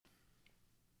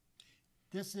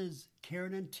This is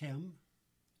Karen and Tim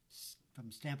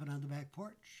from Stampin' on the Back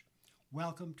Porch.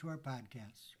 Welcome to our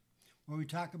podcast, where we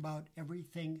talk about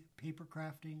everything paper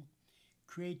crafting,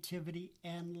 creativity,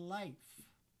 and life.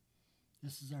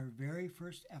 This is our very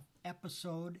first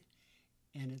episode,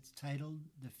 and it's titled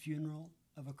The Funeral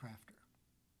of a Crafter.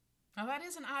 Now, that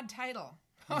is an odd title.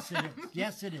 Yes, it is.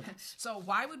 Yes, it is. So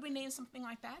why would we name something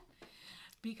like that?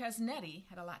 Because Nettie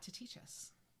had a lot to teach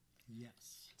us.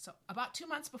 Yes. So about 2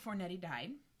 months before Nettie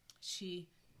died, she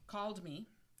called me.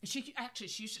 She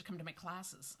used to come to my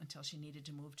classes until she needed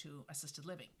to move to assisted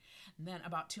living. And then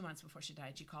about 2 months before she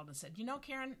died, she called and said,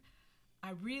 Karen,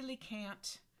 I really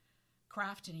can't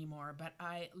craft anymore, but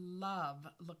I love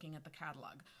looking at the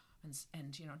catalog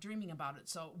and dreaming about it.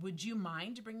 So would you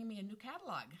mind bringing me a new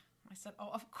catalog? I said, oh,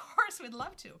 of course, we'd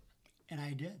love to. And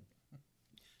I did.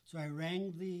 So I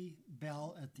rang the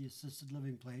bell at the assisted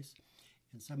living place,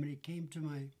 and somebody came to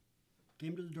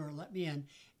the door, let me in,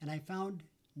 and I found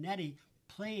Nettie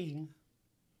playing.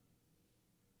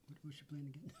 What was she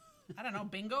playing again? I don't know,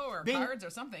 bingo or cards or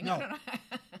something. No. I don't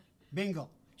know. Bingo.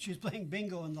 She was playing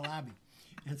bingo in the lobby.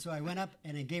 And so I went up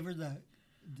and I gave her the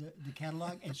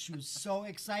catalog, and she was so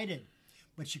excited,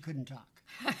 but she couldn't talk.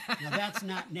 Now, that's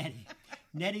not Nettie.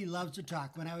 Nettie loves to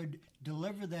talk. When I would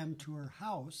deliver them to her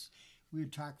house, we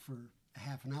would talk for a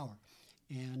half an hour.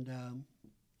 And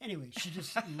anyway, she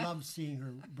just loved seeing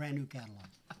her brand new catalog.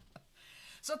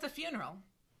 So at the funeral,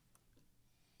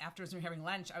 after we were having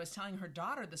lunch, I was telling her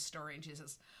daughter the story, and she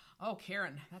says, oh,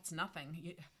 Karen, that's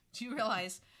nothing. Do you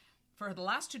realize for the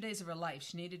last 2 days of her life,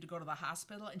 she needed to go to the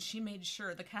hospital, and she made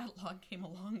sure the catalog came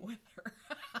along with her.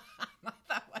 I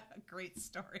thought, what a great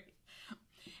story.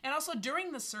 And also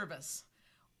during the service,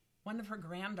 one of her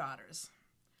granddaughters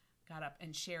got up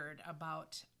and shared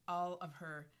about all of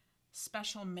her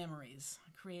special memories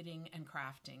creating and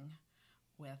crafting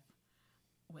with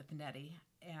Nettie,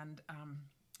 and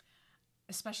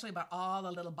especially about all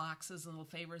the little boxes and little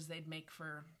favors they'd make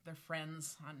for their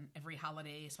friends on every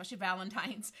holiday, especially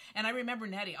Valentine's. And I remember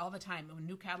Nettie all the time when a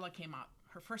new catalog came out,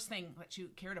 her first thing that she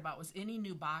cared about was any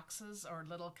new boxes or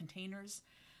little containers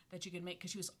that you could make,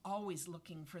 because she was always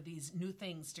looking for these new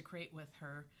things to create with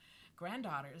her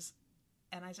granddaughters.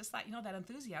 And I just thought, that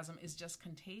enthusiasm is just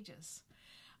contagious.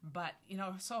 But,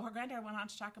 so her granddaughter went on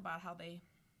to talk about how they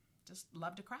just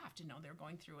love to craft. They're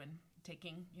going through and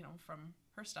taking, from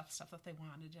her stuff that they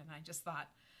wanted. And I just thought,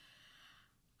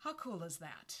 how cool is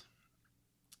that?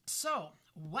 So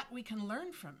what we can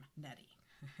learn from Nettie.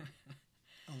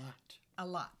 A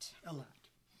lot.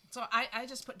 So I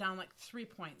just put down 3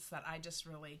 points that I just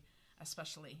really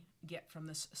especially get from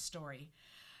this story.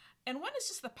 And one is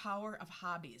just the power of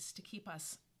hobbies to keep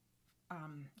us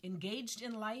engaged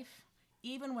in life,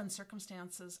 even when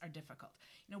circumstances are difficult.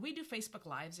 We do Facebook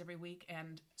Lives every week,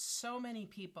 and so many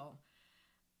people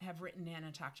have written in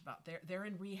and talked about they're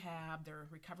in rehab, they're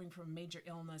recovering from a major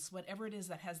illness, whatever it is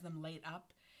that has them laid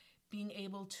up, being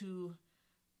able to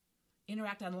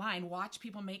interact online, watch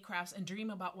people make crafts, and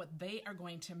dream about what they are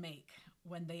going to make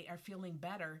when they are feeling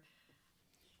better.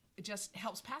 It just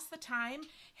helps pass the time,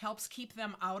 helps keep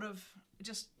them out of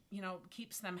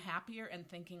keeps them happier and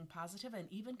thinking positive, and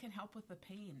even can help with the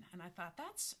pain. And I thought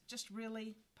that's just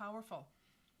really powerful.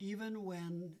 Even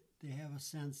when they have a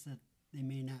sense that they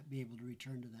may not be able to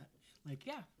return to that. Like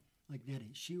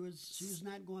Nettie. She was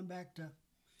not going back to...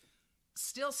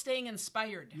 Still staying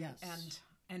inspired. Yes.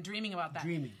 And dreaming about that.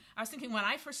 Dreaming. I was thinking when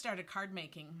I first started card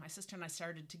making, my sister and I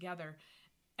started together,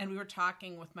 and we were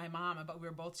talking with my mom about, we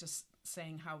were both just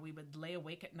saying how we would lay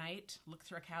awake at night, look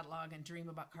through a catalog, and dream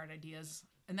about card ideas.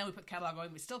 And then we put the catalog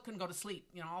going. We still couldn't go to sleep.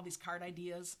 All these card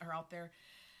ideas are out there.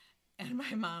 And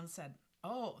my mom said,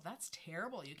 oh, that's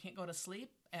terrible. You can't go to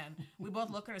sleep. And we both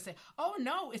look at her and say, oh,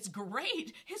 no, it's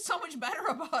great. It's so much better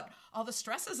about all the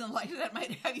stresses in life that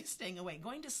might have you staying awake.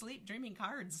 Going to sleep, dreaming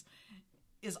cards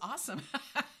is awesome.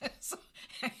 so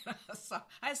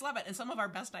I just love it. And some of our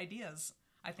best ideas,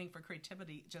 I think, for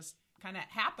creativity just kind of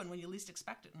happen when you least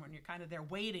expect it, and when you're kind of there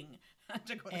waiting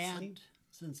to go to sleep. And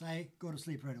since I go to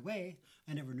sleep right away,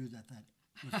 I never knew that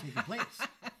was taking place.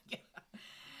 Yeah.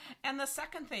 And the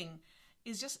second thing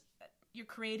is just you're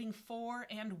creating for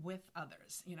and with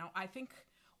others. I think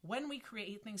when we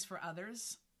create things for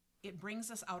others, it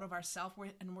brings us out of ourself,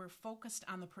 and we're focused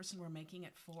on the person we're making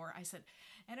it for. I said,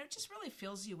 and it just really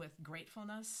fills you with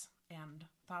gratefulness and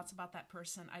thoughts about that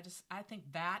person. I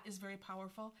think that is very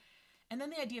powerful. And then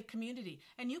the idea of community.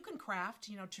 And you can craft,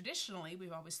 traditionally,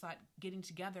 we've always thought getting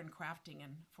together and crafting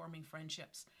and forming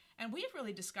friendships. And we've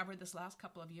really discovered this last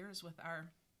couple of years with our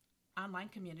online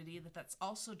community that's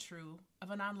also true of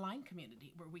an online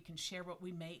community where we can share what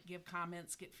we make, give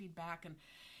comments, get feedback, and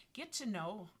get to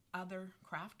know other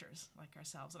crafters like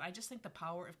ourselves. And I just think the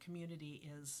power of community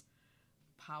is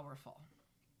powerful.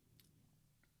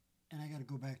 And I got to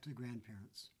go back to the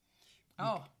grandparents.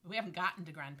 Oh, we haven't gotten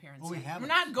to grandparents Oh, we yet. haven't.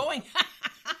 We're not going.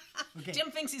 Okay.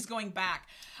 Tim thinks he's going back.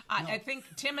 I think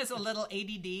Tim is a little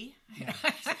ADD. Yeah.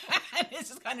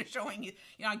 This is kind of showing you.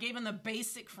 I gave him the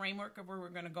basic framework of where we're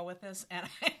going to go with this, and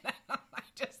I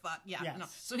just thought, Yes. no.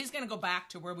 So he's going to go back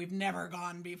to where we've never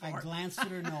gone before. I glanced at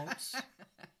her notes,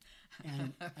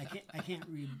 and I can't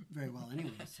read very well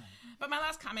anyway. So. But my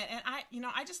last comment, and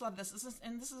I just love this.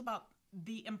 This is about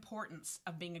the importance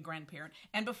of being a grandparent.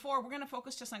 And before, we're going to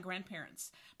focus just on grandparents.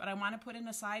 But I want to put an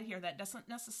aside here that doesn't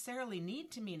necessarily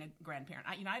need to mean a grandparent.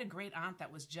 I had a great aunt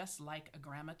that was just like a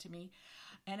grandma to me.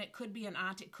 And it could be an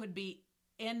aunt. It could be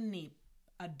any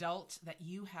adult that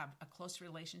you have a close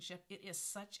relationship. It is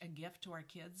such a gift to our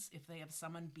kids if they have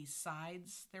someone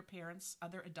besides their parents,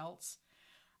 other adults,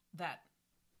 that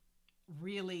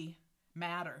really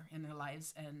matter in their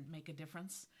lives and make a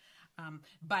difference.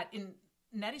 But in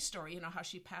Nettie's story, how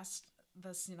she passed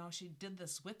this, she did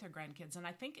this with her grandkids. And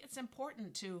I think it's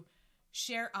important to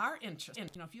share our interest.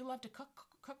 If you love to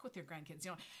cook with your grandkids,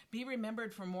 be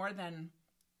remembered for more than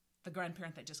the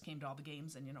grandparent that just came to all the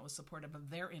games and, was supportive of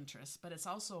their interests. But it's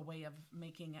also a way of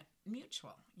making it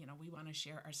mutual. We want to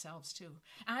share ourselves too.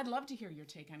 And I'd love to hear your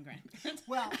take on grandparents.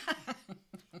 Well,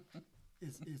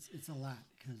 it's a lot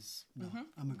because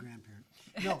I'm a grandparent.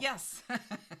 No, Yes.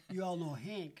 you all know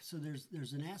Hank, so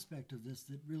there's an aspect of this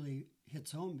that really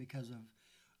hits home because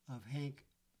of Hank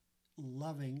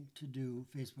loving to do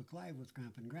Facebook Live with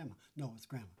Grandpa and Grandma. No, it's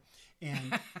Grandma,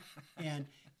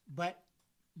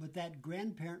 but that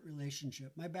grandparent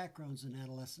relationship. My background's in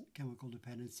adolescent chemical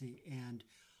dependency, and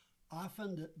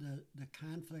often the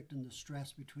conflict and the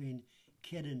stress between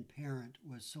kid and parent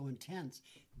was so intense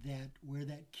that where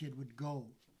that kid would go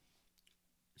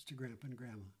is to Grandpa and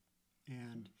Grandma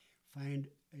and find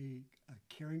a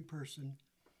caring person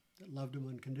that loved him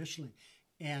unconditionally.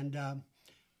 And I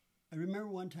remember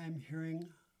one time hearing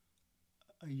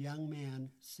a young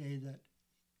man say that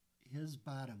his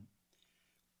bottom,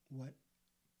 what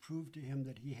proved to him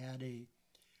that he had a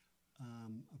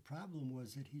problem,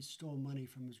 was that he stole money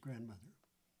from his grandmother.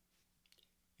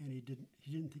 And he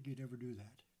didn't think he'd ever do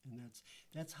that. And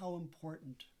that's how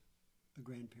important a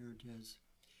grandparent is.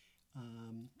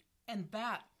 And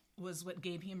that was what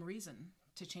gave him reason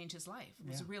to change his life,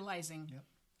 was realizing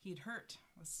he'd hurt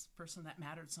this person that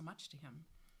mattered so much to him.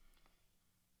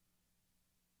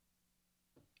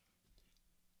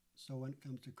 So when it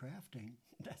comes to crafting,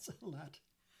 that's a lot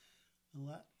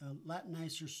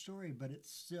nicer story, but it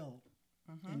still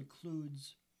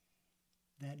includes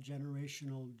that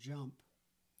generational jump,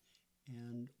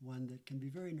 and one that can be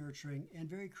very nurturing and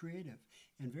very creative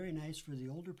and very nice for the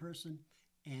older person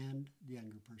and the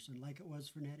younger person, like it was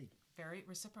for Nettie. Very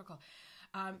reciprocal.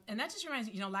 And that just reminds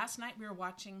me, last night we were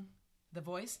watching The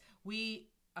Voice. We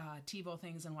TiVo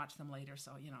things and watch them later,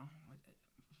 so, it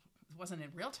wasn't in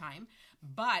real time,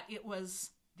 but it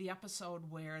was the episode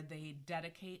where they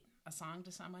dedicate a song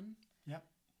to someone. Yep.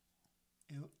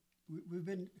 We've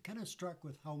been kind of struck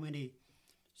with how many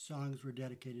songs were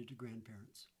dedicated to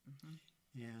grandparents.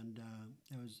 And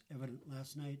that was evident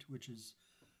last night, which is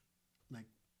like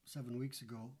 7 weeks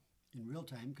ago in real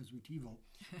time because we TiVo.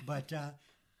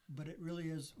 But it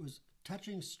really was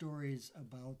touching stories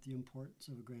about the importance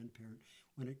of a grandparent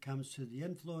when it comes to the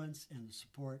influence and the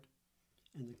support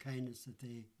and the kindness that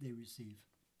they receive.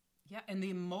 Yeah, and the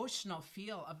emotional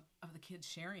feel of the kids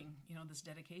sharing, this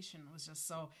dedication was just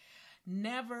so.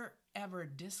 Never, ever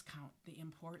discount the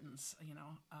importance,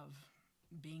 of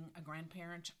being a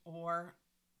grandparent or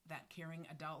that caring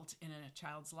adult in a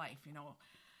child's life,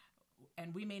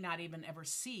 And we may not even ever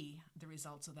see the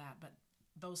results of that, but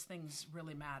those things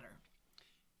really matter.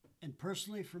 And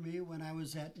personally for me, when I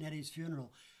was at Nettie's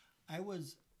funeral, I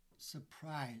was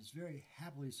surprised, very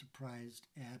happily surprised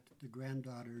at the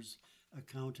granddaughter's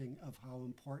accounting of how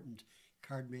important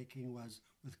card making was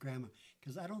with Grandma.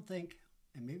 Because I don't think,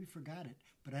 I maybe forgot it,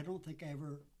 but I don't think I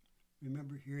ever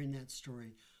remember hearing that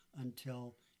story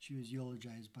until she was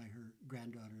eulogized by her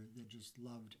granddaughter that just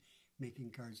loved making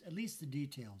cards, at least the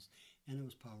details, and it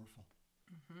was powerful.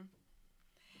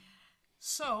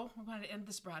 So we wanted to end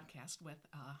this broadcast with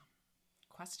a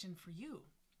question for you.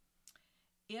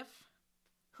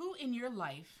 Who in your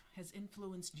life has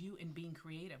influenced you in being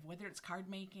creative, whether it's card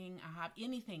making,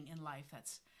 anything in life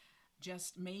that's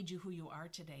just made you who you are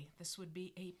today? This would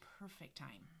be a perfect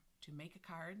time to make a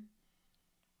card,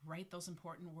 write those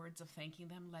important words of thanking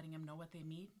them, letting them know what they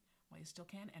mean while you still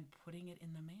can, and putting it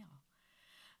in the mail.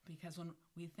 because when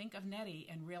we think of Nettie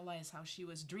and realize how she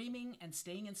was dreaming and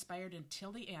staying inspired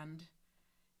until the end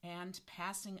and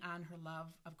passing on her love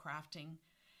of crafting,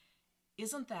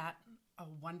 isn't that a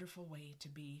wonderful way to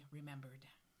be remembered?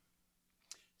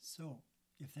 So,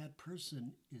 if that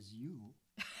person is you,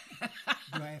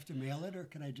 do I have to mail it, or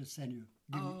can I just send you?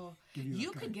 Give you you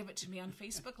a card? can give it to me on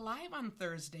Facebook Live on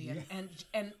Thursday,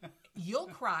 and you'll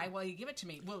cry while you give it to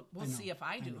me. We'll see if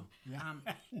I do,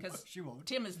 because No, she won't.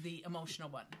 Tim is the emotional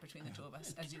one between the two of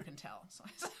us, as you can tell. So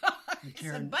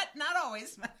Karen- but not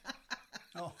always.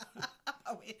 Oh,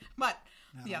 But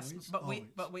Not yes, always? but we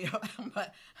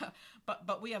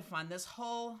we have fun. This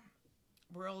whole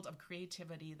world of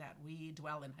creativity that we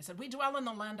dwell in. I said we dwell in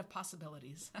the land of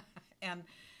possibilities, and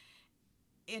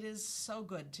it is so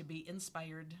good to be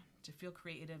inspired, to feel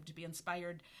creative, to be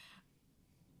inspired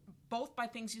both by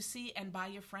things you see and by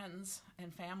your friends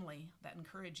and family that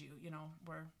encourage you. You know,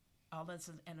 we're all this,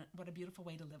 and what a beautiful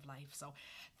way to live life. So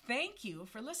thank you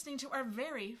for listening to our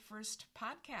very first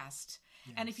podcast.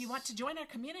 Yes. And if you want to join our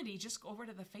community, just go over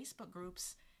to the Facebook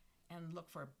groups and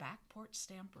look for Back Porch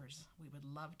Stampers. We would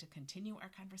love to continue our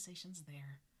conversations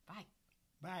there. Bye.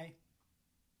 bye.